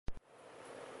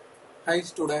Hi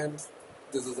students,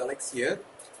 this is Alex here.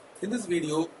 In this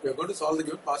video, we are going to solve the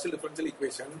given partial differential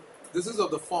equation. This is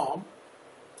of the form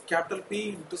capital P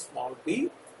into small p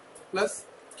plus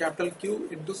capital Q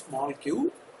into small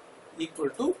q equal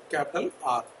to capital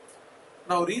R.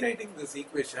 Now rewriting this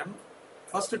equation,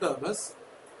 first term is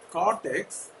cot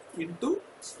x into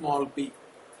small p.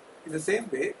 In the same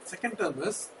way, second term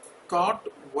is cot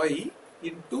y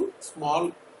into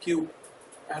small q,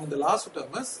 and the last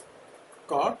term is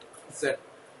cot z.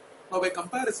 Now by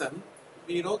comparison,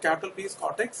 we know capital P is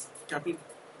cot x, capital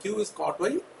Q is cot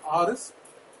y, R is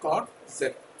cot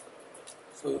z.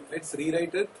 So let's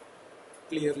rewrite it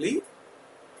clearly.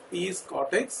 P is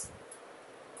cot x,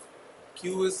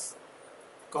 Q is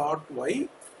cot y,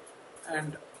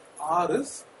 and R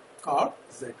is cot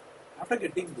z. After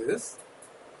getting this,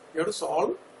 you have to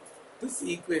solve this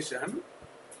equation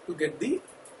to get the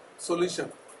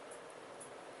solution.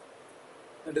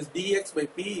 That is dx by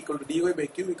p equal to dy by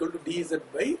q equal to dz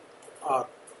by r.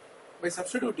 By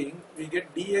substituting, we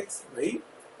get dx by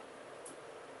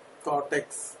cot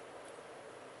x,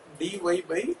 dy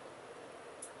by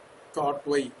cot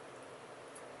y,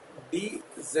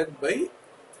 dz by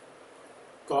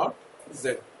cot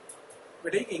z. By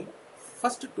taking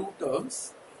first two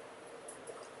terms,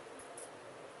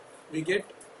 we get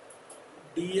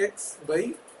dx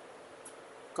by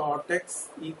cot x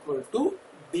equal to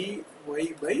dy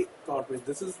by cot y.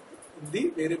 This is in the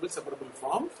variable separable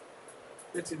form.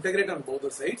 Let's integrate on both the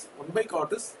sides. 1 by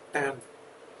cot is tan.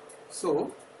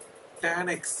 So tan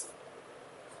x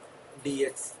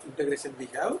dx integration we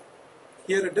have.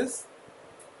 Here it is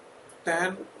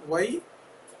tan y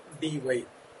dy.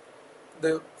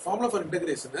 The formula for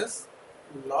integration is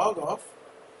log of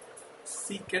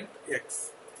secant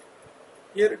x.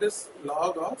 Here it is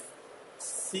log of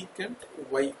secant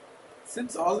y.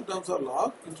 Since all the terms are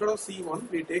log, instead of C1,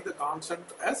 we take the constant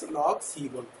as log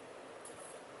C1.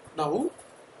 Now,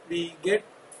 we get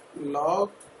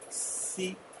log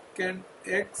secant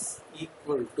x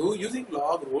equal to, using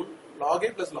log rule, log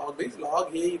a plus log b is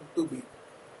log a into b.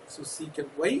 So, secant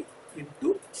y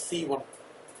into C1.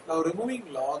 Now,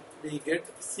 removing log, we get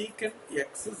secant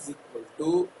x is equal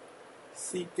to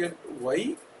secant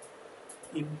y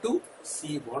into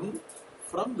C1.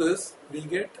 From this, we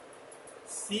get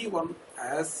C1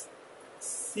 as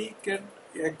secant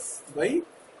x by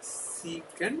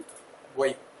secant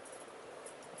y.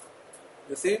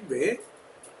 The same way,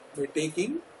 by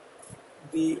taking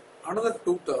the another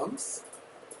two terms,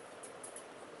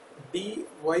 dy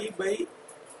by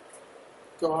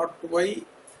cot y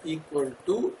equal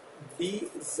to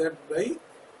dz by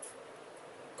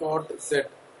cot z.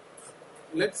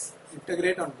 Let's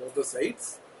integrate on both the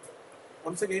sides.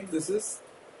 Once again, this is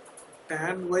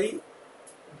tan y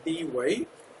dy,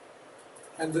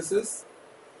 and this is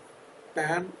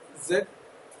tan z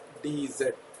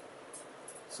dz.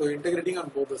 So integrating on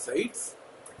both the sides,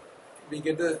 we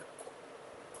get the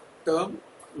term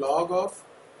log of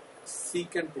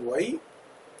secant y.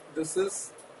 This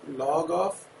is log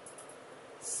of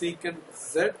secant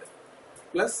z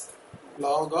plus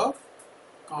log of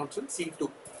constant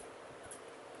C2.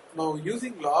 Now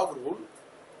using log rule,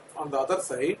 on the other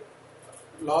side,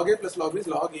 log a plus log b is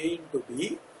log a into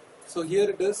b. So here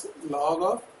it is log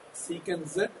of secant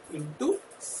z into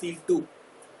C2.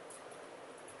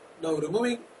 Now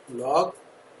removing log,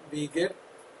 we get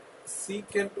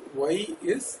secant y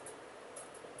is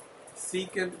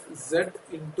secant z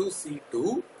into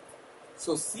C2.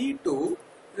 So C2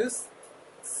 is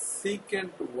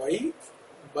secant y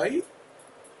by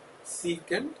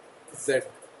secant z.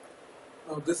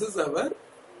 Now this is our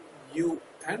u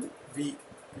and v.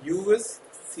 U is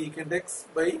secant x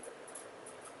by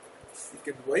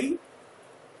secant y,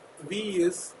 v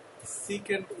is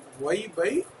secant y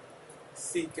by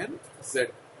secant z.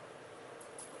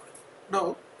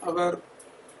 Now our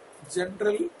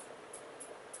general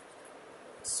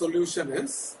solution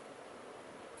is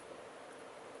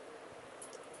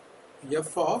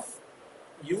f of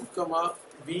u comma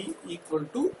v equal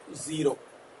to 0.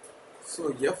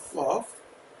 So f of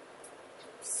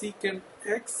secant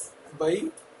x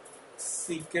by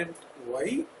secant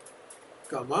y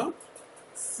comma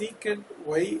secant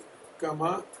y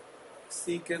comma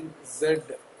secant z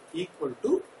equal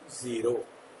to 0.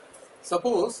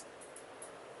 Suppose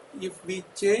if we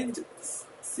change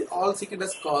all secant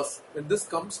as cos, when this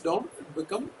comes down, it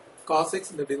becomes cos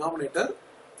x in the denominator.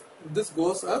 If this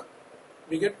goes up,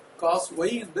 we get cos y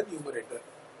in the numerator.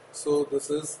 So this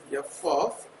is f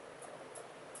of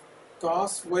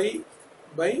cos y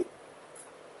by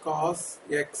cos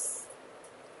x,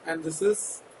 and this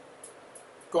is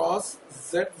cos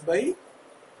z by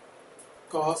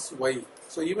cos y.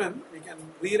 So even we can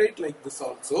rewrite like this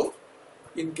also,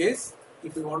 in case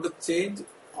if we want to change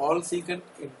all secant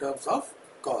in terms of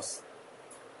cos.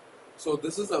 So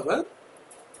this is our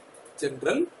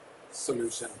general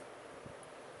solution.